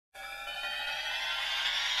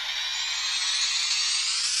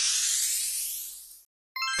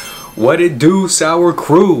What it do, Sour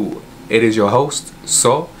Crew? It is your host,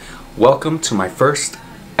 So. Welcome to my first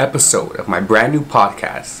episode of my brand new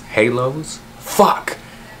podcast, Halos. Fuck!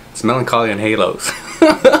 It's Melancholia and Halos.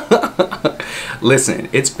 Listen,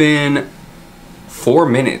 it's been 4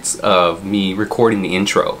 minutes of me recording the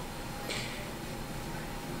intro.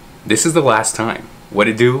 This is the last time. What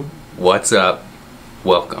it do? What's up?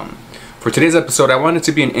 Welcome. For today's episode, I want it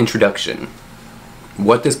to be an introduction.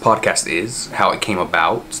 What this podcast is, how it came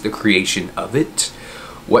about, the creation of it,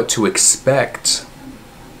 what to expect,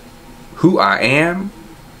 who I am,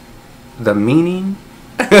 the meaning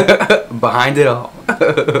behind it all.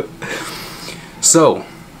 So,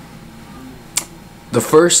 the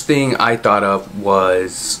first thing I thought of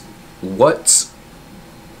was, what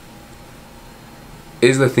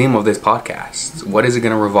is the theme of this podcast? What is it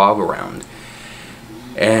going to revolve around?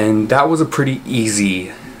 And that was a pretty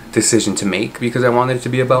easy decision to make because I wanted it to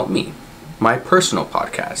be about me, my personal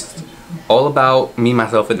podcast, all about me,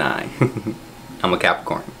 myself, and I. I'm a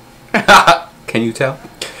Capricorn. Can you tell?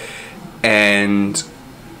 And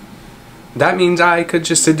that means I could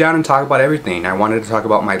just sit down and talk about everything. I wanted to talk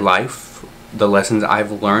about my life, the lessons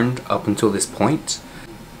I've learned up until this point,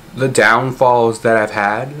 the downfalls that I've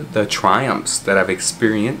had, the triumphs that I've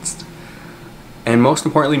experienced, and most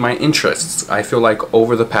importantly, my interests. I feel like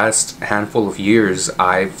over the past handful of years,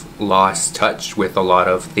 I've lost touch with a lot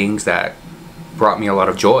of things that brought me a lot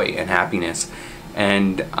of joy and happiness.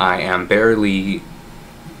 And I am barely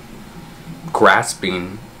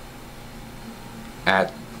grasping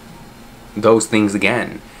at those things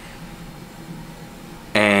again.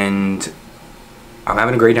 And I'm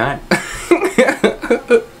having a great time.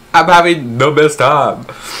 I'm having the best time.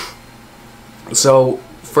 So,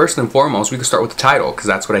 first and foremost, we could start with the title, because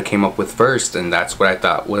that's what I came up with first, and that's what I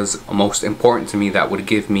thought was most important to me, that would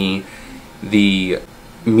give me the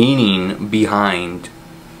meaning behind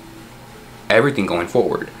everything going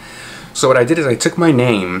forward. So what I did is I took my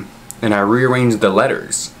name and I rearranged the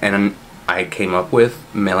letters, and I came up with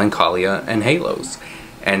Melancholia and Halos.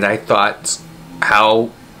 And I thought, how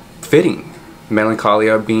fitting.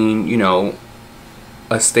 Melancholia being, you know,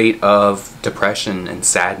 a state of depression and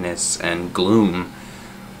sadness and gloom,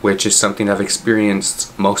 which is something I've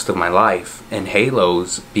experienced most of my life, and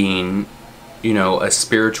halos being, you know, a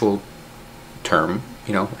spiritual term,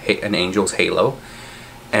 you know, an angel's halo,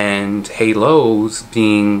 and halos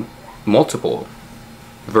being multiple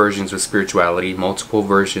versions of spirituality, multiple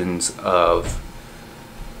versions of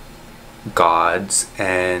gods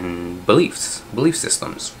and belief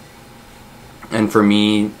systems. And for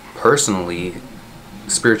me personally,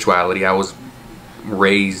 spirituality, I was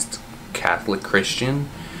raised Catholic Christian,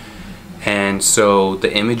 and so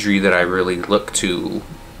the imagery that I really look to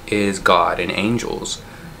is God and angels.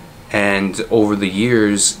 And over the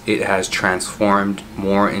years, it has transformed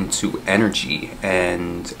more into energy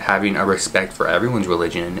and having a respect for everyone's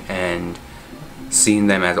religion and seeing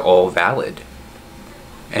them as all valid.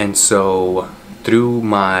 And so through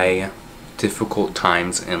my difficult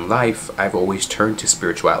times in life, I've always turned to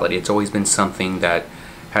spirituality. It's always been something that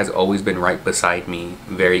has always been right beside me,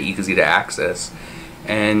 very easy to access.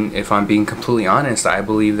 And if I'm being completely honest, I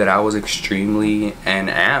believe that I was extremely and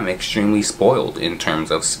am extremely spoiled in terms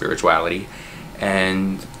of spirituality.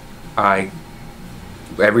 And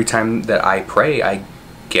every time that I pray, I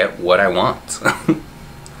get what I want.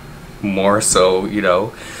 More so, you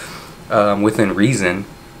know, within reason.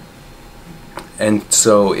 And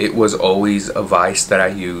so it was always a vice that I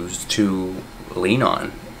used to lean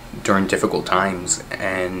on during difficult times,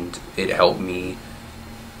 and it helped me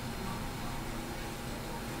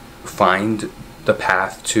find the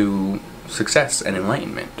path to success and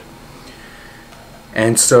enlightenment.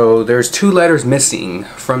 And so there's 2 letters missing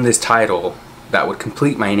from this title that would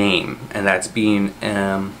complete my name, and that's being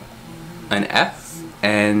an F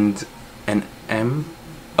and an M,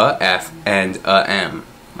 a F and a M.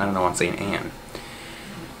 I don't know why I'm saying an.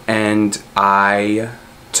 And I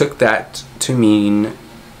took that to mean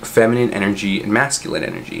feminine energy and masculine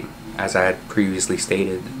energy. As I had previously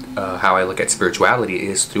stated, how I look at spirituality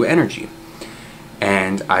is through energy.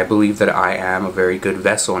 And I believe that I am a very good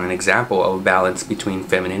vessel and an example of a balance between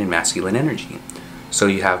feminine and masculine energy. So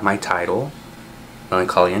you have my title,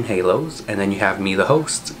 Melancholia and Halos, and then you have me, the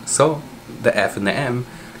host. So the F and the M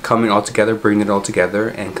coming all together, bringing it all together,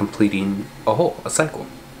 and completing a whole, a cycle.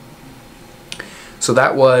 So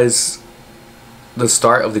that was the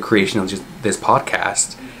start of the creation of this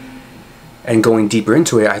podcast. And going deeper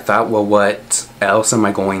into it, I thought, well, what else am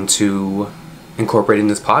I going to incorporate in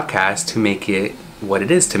this podcast to make it what it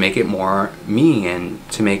is, to make it more me and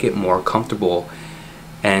to make it more comfortable,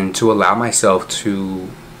 and to allow myself to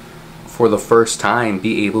for the first time,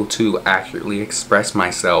 be able to accurately express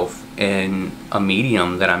myself in a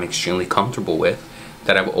medium that I'm extremely comfortable with,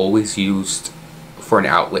 that I've always used for an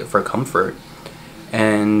outlet for comfort,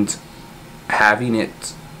 and having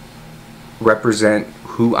it represent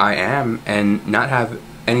who I am and not have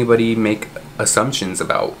anybody make assumptions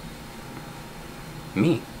about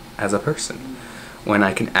me as a person when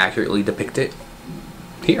I can accurately depict it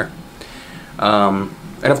here. And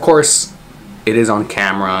of course, it is on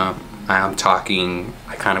camera. I'm talking,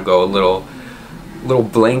 I kind of go a little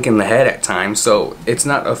blank in the head at times, so it's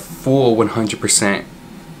not a full 100%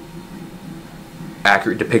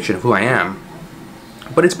 accurate depiction of who I am,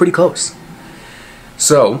 but it's pretty close.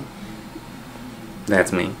 So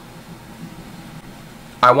that's me.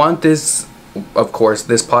 I want this, of course,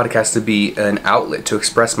 this podcast to be an outlet to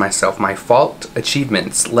express myself, my fault,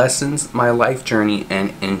 achievements, lessons, my life journey,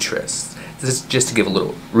 and interests. This is just to give a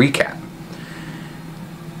little recap.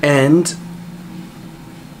 And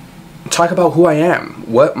talk about who I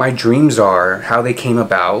am, what my dreams are, how they came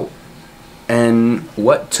about, and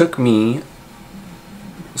what took me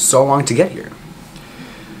so long to get here.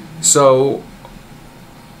 So,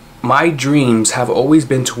 my dreams have always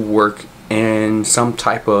been to work in some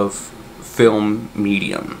type of film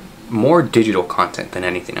medium, more digital content than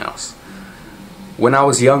anything else. When I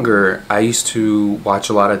was younger, I used to watch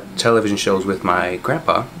a lot of television shows with my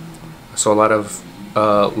grandpa. So a lot of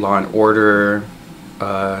Law and Order,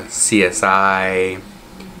 CSI,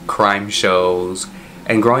 crime shows.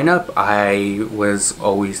 And growing up, I was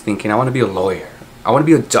always thinking, I want to be a lawyer. I want to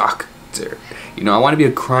be a doctor. You know, I want to be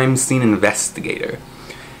a crime scene investigator.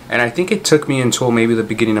 And I think it took me until maybe the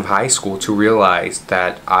beginning of high school to realize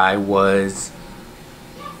that my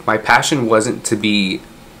passion wasn't to be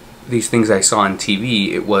these things I saw on TV.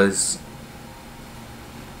 It was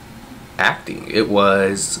acting. It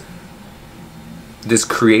was this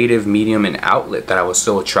creative medium and outlet that I was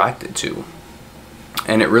so attracted to.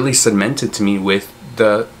 And it really cemented to me with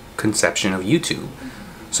the conception of YouTube.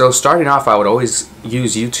 So starting off, I would always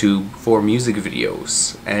use YouTube for music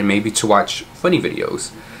videos and maybe to watch funny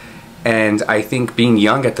videos. And I think being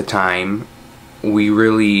young at the time,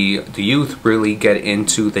 the youth really get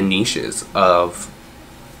into the niches of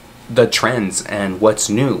the trends and what's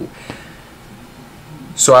new.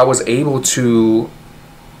 So I was able to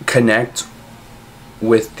connect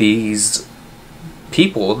with these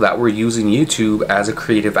people that were using YouTube as a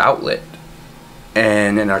creative outlet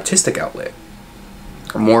and an artistic outlet,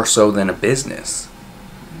 more so than a business.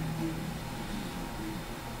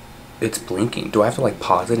 It's blinking. Do I have to like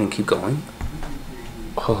pause it and keep going?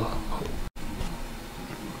 Oh.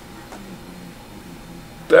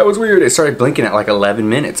 That was weird. It started blinking at like 11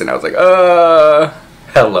 minutes and I was like,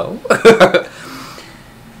 hello.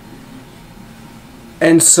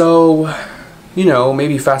 And so, you know,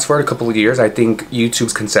 maybe fast forward a couple of years. I think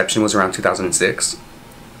YouTube's conception was around 2006.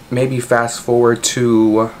 Maybe fast forward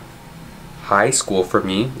to high school for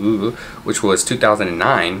me, which was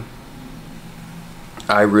 2009.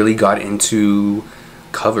 I really got into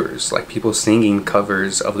covers, like people singing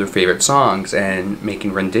covers of their favorite songs and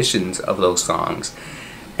making renditions of those songs,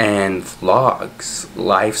 and vlogs,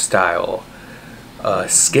 lifestyle,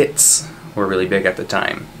 skits were really big at the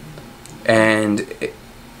time. And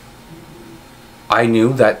I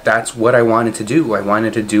knew that that's what I wanted to do. I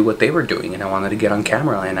wanted to do what they were doing, and I wanted to get on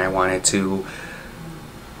camera, and I wanted to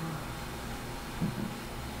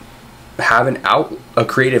have a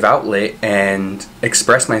creative outlet and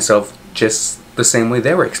express myself just the same way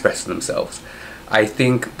they were expressing themselves. I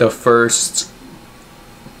think the first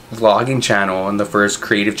vlogging channel and the first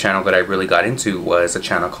creative channel that I really got into was a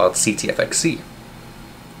channel called CTFXC.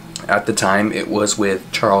 At the time, it was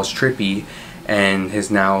with Charles Trippy and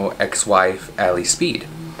his now ex-wife Ali Speed,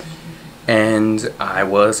 and I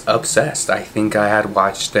was obsessed. I think I had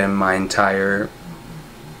watched them my entire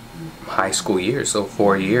high school years, so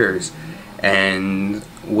 4 years, and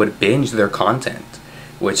would binge their content,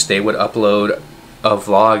 which they would upload a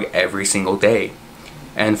vlog every single day.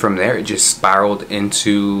 And from there it just spiraled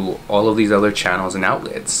into all of these other channels and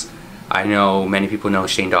outlets. I know many people know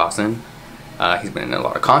Shane Dawson. He's been in a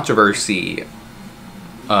lot of controversy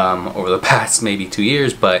over the past maybe 2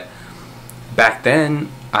 years, but back then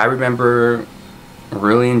I remember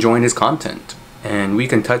really enjoying his content. And we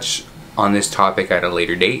can touch on this topic at a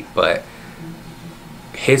later date, but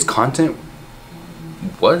his content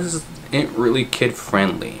wasn't really kid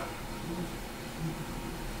friendly.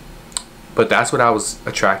 But that's what I was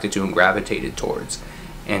attracted to and gravitated towards.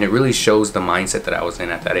 And it really shows the mindset that I was in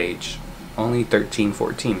at that age. Only 13,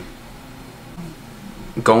 14.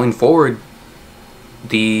 Going forward,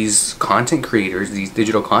 these content creators, these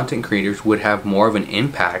digital content creators, would have more of an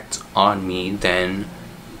impact on me than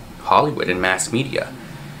Hollywood and mass media.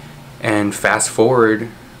 And fast forward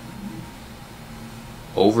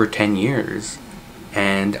over 10 years,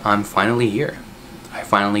 and I'm finally here. I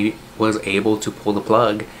finally was able to pull the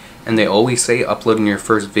plug. And they always say uploading your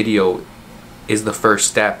first video is the first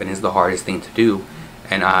step and is the hardest thing to do.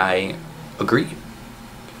 And I agree.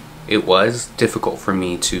 It was difficult for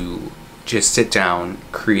me to just sit down,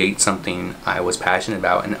 create something I was passionate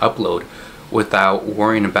about, and upload without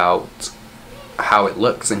worrying about how it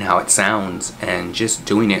looks and how it sounds, and just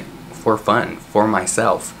doing it for fun, for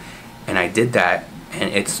myself. And I did that,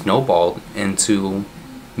 and it snowballed into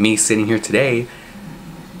me sitting here today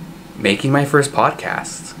making my first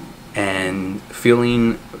podcast and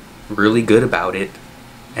feeling really good about it,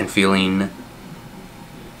 and feeling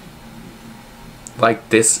like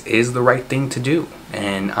this is the right thing to do,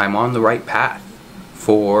 and I'm on the right path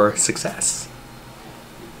for success.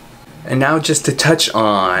 And now, just to touch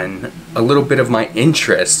on a little bit of my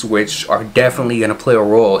interests, which are definitely going to play a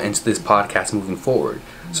role into this podcast moving forward.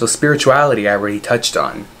 So spirituality I already touched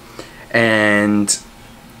on, and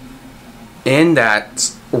in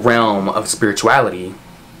that realm of spirituality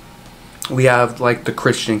we have like the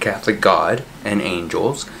Christian Catholic God and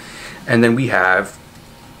angels, and then we have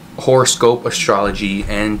horoscope, astrology,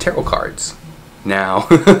 and tarot cards. Now,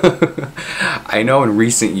 I know in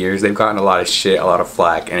recent years they've gotten a lot of shit, a lot of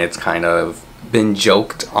flack, and it's kind of been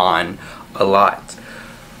joked on a lot.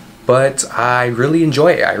 But I really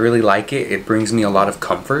enjoy it. I really like it. It brings me a lot of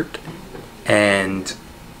comfort, and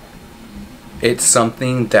it's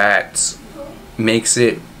something that makes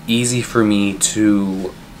it easy for me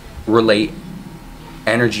to relate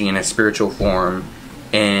energy in a spiritual form,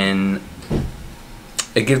 and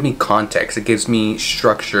it gives me context, it gives me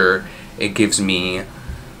structure, it gives me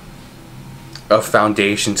a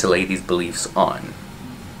foundation to lay these beliefs on.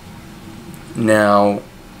 Now,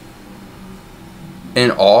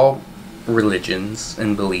 in all religions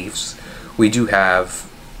and beliefs, we do have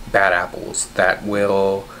bad apples that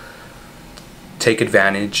will take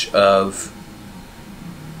advantage of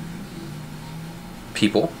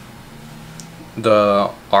people, the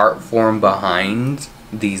art form behind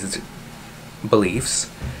these beliefs,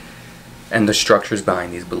 and the structures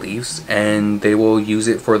behind these beliefs, and they will use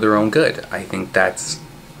it for their own good. I think that's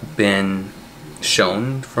been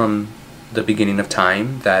shown from the beginning of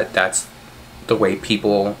time, that that's the way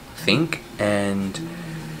people think, and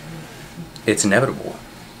it's inevitable.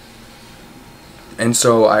 And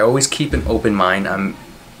so I always keep an open mind.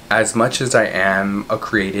 As much as I am a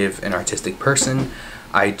creative and artistic person,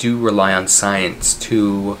 I do rely on science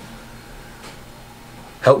to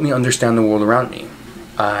help me understand the world around me.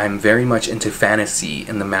 I'm very much into fantasy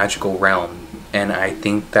in the magical realm, and I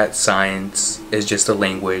think that science is just a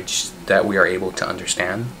language that we are able to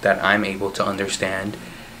understand, that I'm able to understand,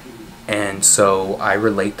 and so I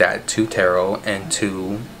relate that to tarot and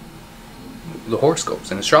to the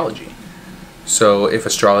horoscopes and astrology. So if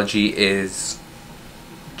astrology is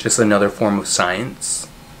just another form of science,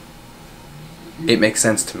 it makes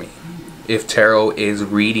sense to me. If tarot is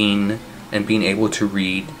reading and being able to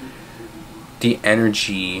read the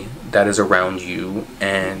energy that is around you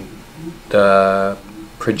and the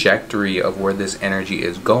trajectory of where this energy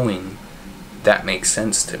is going, that makes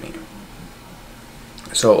sense to me.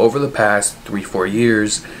 So over the past 3-4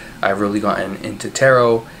 years, I've really gotten into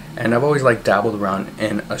tarot, and I've always like dabbled around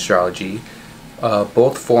in astrology.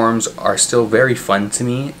 Both forms are still very fun to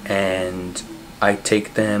me, and I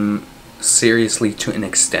take them seriously to an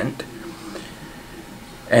extent,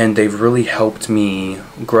 and they've really helped me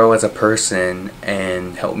grow as a person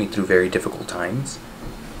and helped me through very difficult times.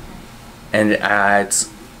 And it's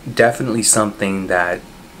definitely something that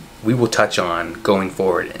we will touch on going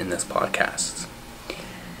forward in this podcast.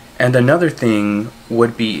 And another thing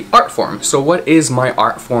would be art form. So what is my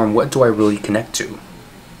art form? What do I really connect to?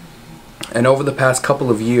 And over the past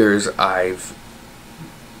couple of years, I've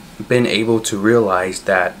been able to realize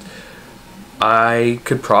that I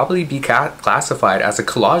could probably be classified as a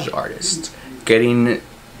collage artist, getting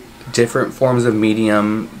different forms of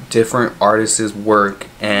medium, different artists' work,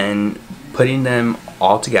 and putting them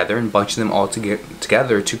all together and bunching them all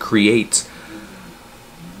together to create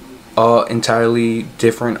an entirely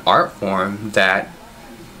different art form that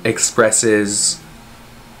expresses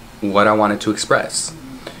what I wanted to express.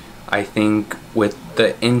 I think with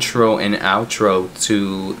the intro and outro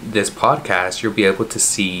to this podcast, you'll be able to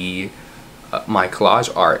see my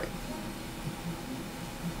collage art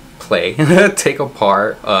play, take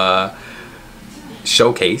apart,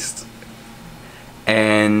 showcased.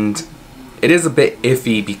 And it is a bit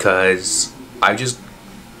iffy because I just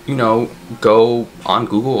you know, go on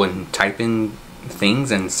Google and type in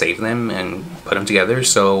things and save them and put them together.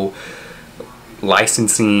 So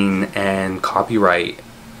licensing and copyright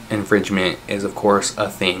infringement is of course a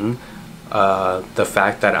thing. The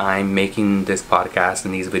fact that I'm making this podcast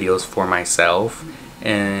and these videos for myself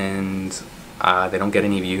and they don't get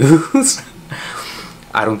any views,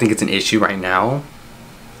 I don't think it's an issue right now.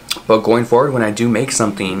 But going forward, when I do make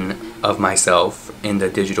something of myself in the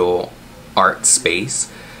digital art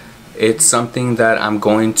space, it's something that I'm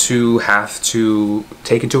going to have to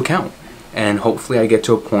take into account. And hopefully I get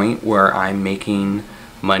to a point where I'm making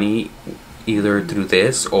money either through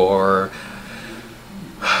this or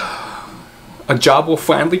a job will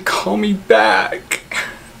finally call me back.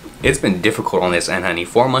 It's been difficult on this end, honey.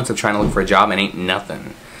 4 months of trying to look for a job and ain't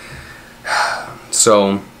nothing.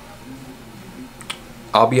 So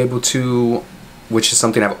I'll be able to, which is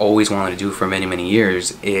something I've always wanted to do for many, many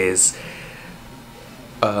years, is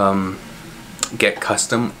get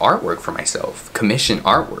custom artwork for myself, commission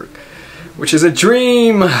artwork, which is a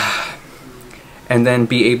dream, and then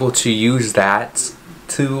be able to use that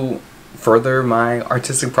to further my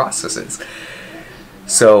artistic processes.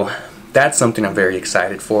 So that's something I'm very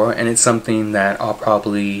excited for, and it's something that I'll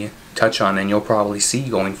probably touch on and you'll probably see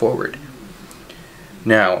going forward.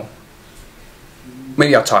 Now,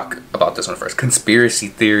 maybe I'll talk about this one first. Conspiracy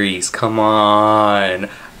theories, come on.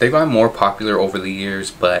 They've gotten more popular over the years,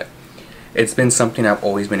 but it's been something I've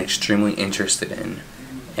always been extremely interested in.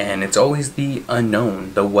 And it's always the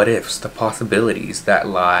unknown, the what ifs, the possibilities that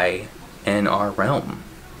lie in our realm.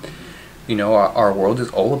 You know, our world is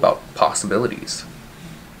all about possibilities.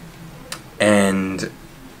 And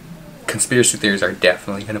conspiracy theories are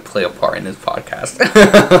definitely going to play a part in this podcast.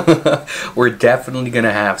 We're definitely going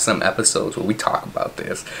to have some episodes where we talk about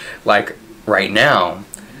this. Like right now,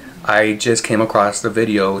 I just came across the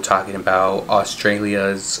video talking about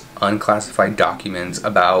Australia's unclassified documents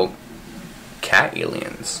about cat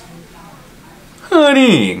aliens.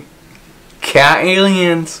 Honey, cat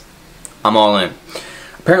aliens? I'm all in.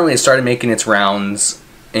 Apparently it started making its rounds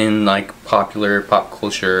in like popular pop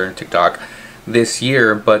culture, TikTok, this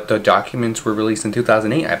year, but the documents were released in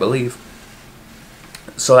 2008, I believe.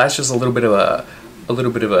 So that's just a little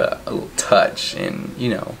touch and, you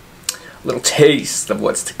know, a little taste of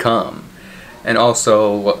what's to come. And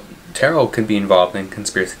also, tarot can be involved in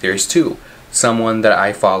conspiracy theories too. Someone that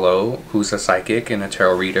I follow who's a psychic and a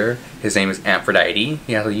tarot reader, his name is Aphrodite.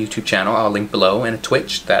 He has a YouTube channel I'll link below, and a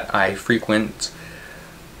Twitch that I frequent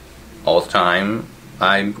all the time.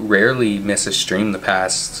 I rarely miss a stream the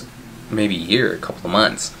past maybe year, a couple of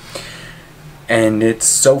months. And it's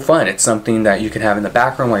so fun. It's something that you can have in the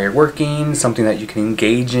background while you're working, something that you can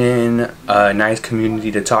engage in, a nice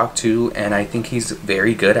community to talk to, and I think he's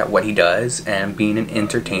very good at what he does and being an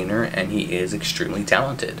entertainer, and he is extremely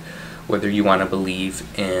talented, whether you want to believe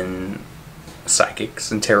in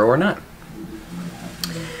psychics and tarot or not.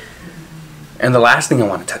 And the last thing I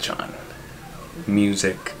want to touch on,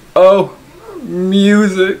 music. Oh,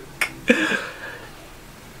 music.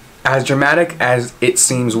 As dramatic as it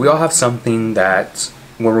seems, we all have something that,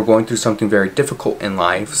 when we're going through something very difficult in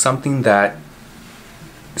life, something that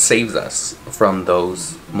saves us from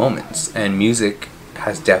those moments. And music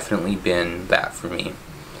has definitely been that for me.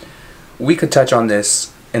 We could touch on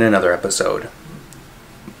this in another episode,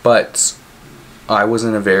 but I was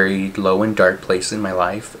in a very low and dark place in my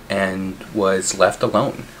life and was left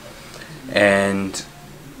alone. And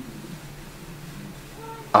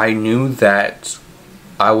I knew that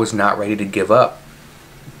I was not ready to give up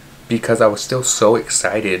because I was still so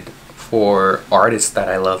excited for artists that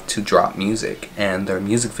I love to drop music and their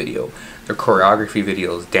music video, their choreography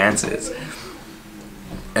videos, dances.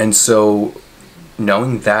 And so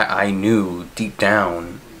knowing that, I knew deep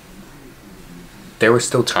down there was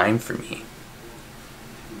still time for me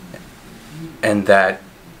and that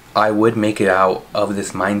I would make it out of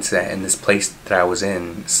this mindset and this place that I was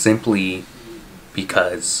in simply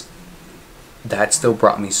because that still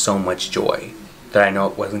brought me so much joy that I know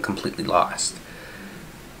it wasn't completely lost.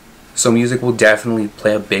 So music will definitely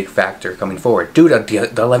play a big factor coming forward. Dude,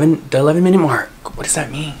 the 11 minute mark, what does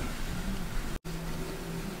that mean?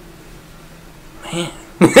 Man.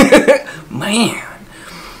 Man.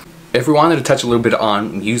 If we wanted to touch a little bit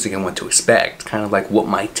on music and what to expect, kind of like what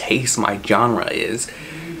my taste, my genre is,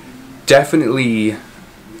 definitely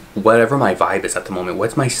whatever my vibe is at the moment,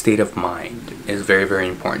 what's my state of mind is very, very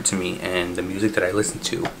important to me. And the music that I listen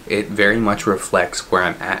to, it very much reflects where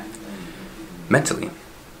I'm at mentally.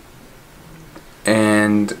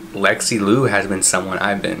 And Lexi Lou has been someone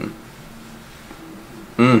I've been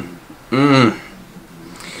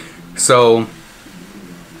So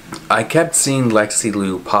I kept seeing Lexi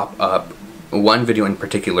Lou pop up. One video in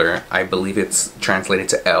particular, I believe it's translated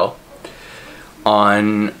to L,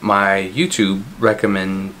 on my YouTube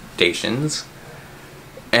recommendations.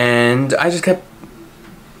 And I just kept,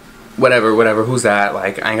 whatever, who's that?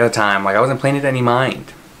 Like, I ain't got time. Like, I wasn't paying it any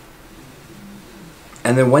mind.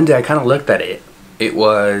 And then one day I kind of looked at it. It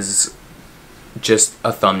was just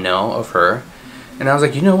a thumbnail of her. And I was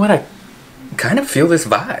like, you know what? I kind of feel this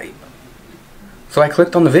vibe. So I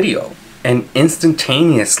clicked on the video. And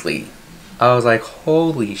instantaneously, I was like,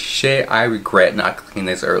 holy shit, I regret not clicking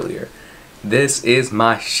this earlier. This is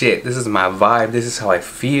my shit. This is my vibe. This is how I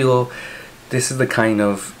feel. This is the kind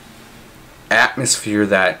of atmosphere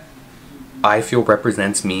that I feel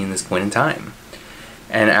represents me in this point in time.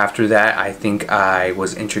 And after that, I think I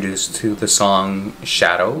was introduced to the song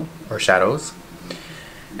Shadow, or Shadows,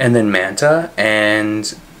 and then Manta,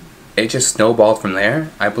 and it just snowballed from there.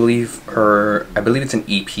 I believe it's an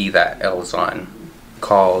EP that Elle's on,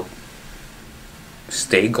 called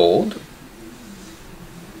Stay Gold.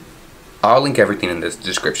 I'll link everything in the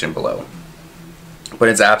description below. But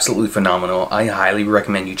it's absolutely phenomenal. I highly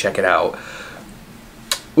recommend you check it out.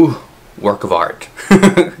 Ooh, work of art.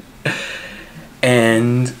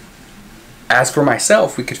 And as for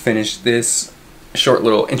myself, we could finish this short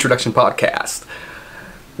little introduction podcast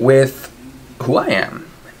with who I am.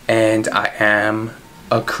 And I am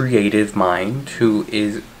a creative mind who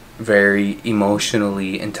is very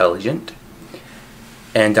emotionally intelligent.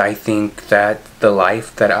 And I think that the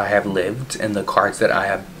life that I have lived and the cards that I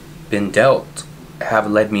have been dealt have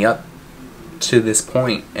led me up to this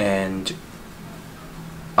point. And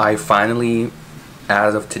I finally,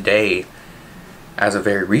 as of today, as of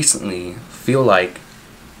very recently, feel like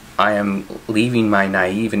I am leaving my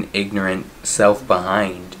naive and ignorant self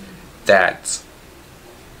behind, that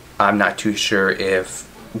I'm not too sure if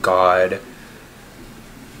God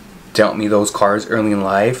dealt me those cards early in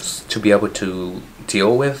life to be able to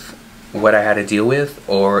deal with what I had to deal with,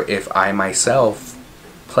 or if I myself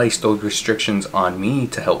placed those restrictions on me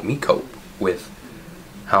to help me cope with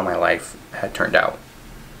how my life had turned out.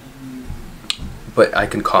 But I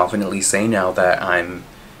can confidently say now that I'm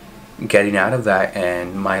getting out of that,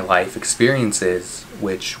 and my life experiences,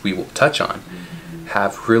 which we will touch on,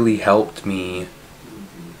 have really helped me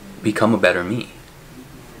become a better me.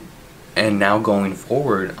 And now going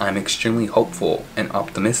forward, I'm extremely hopeful and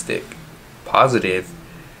optimistic, positive,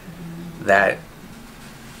 that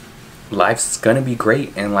life's gonna be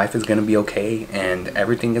great and life is gonna be okay and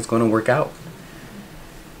everything is gonna work out.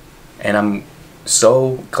 And I'm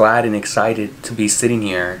so glad and excited to be sitting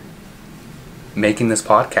here making this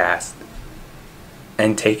podcast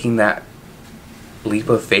and taking that leap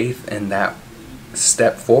of faith and that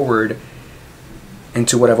step forward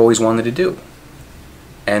into what I've always wanted to do.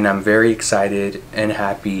 And I'm very excited and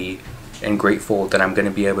happy and grateful that I'm going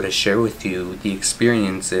to be able to share with you the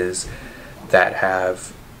experiences that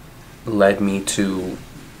have led me to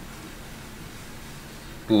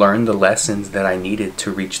learn the lessons that I needed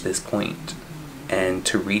to reach this point and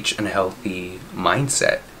to reach a healthy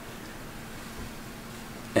mindset,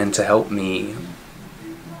 and to help me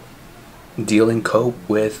deal and cope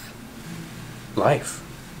with life.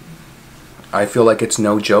 I feel like it's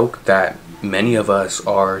no joke that many of us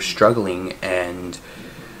are struggling and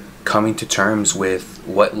coming to terms with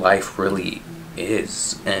what life really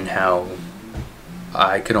is, and how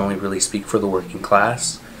I could only really speak for the working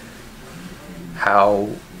class, how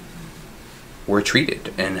we're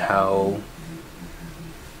treated and how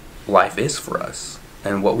life is for us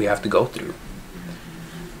and what we have to go through.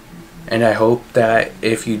 And I hope that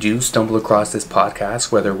if you do stumble across this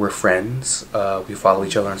podcast, whether we're friends, we follow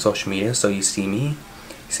each other on social media, so you see me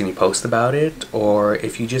post about it, or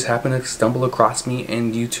if you just happen to stumble across me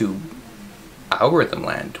in YouTube algorithm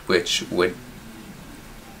land, which would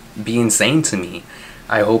be insane to me,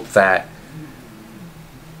 I hope that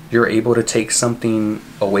you're able to take something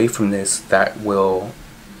away from this that will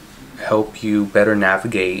help you better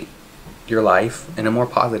navigate your life in a more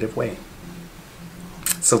positive way.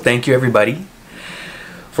 So thank you everybody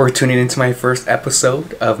for tuning into my first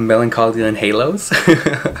episode of Melancholy and Halos.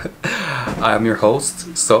 I'm your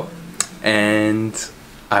host, So, and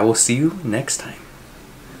I will see you next time.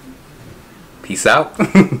 Peace out.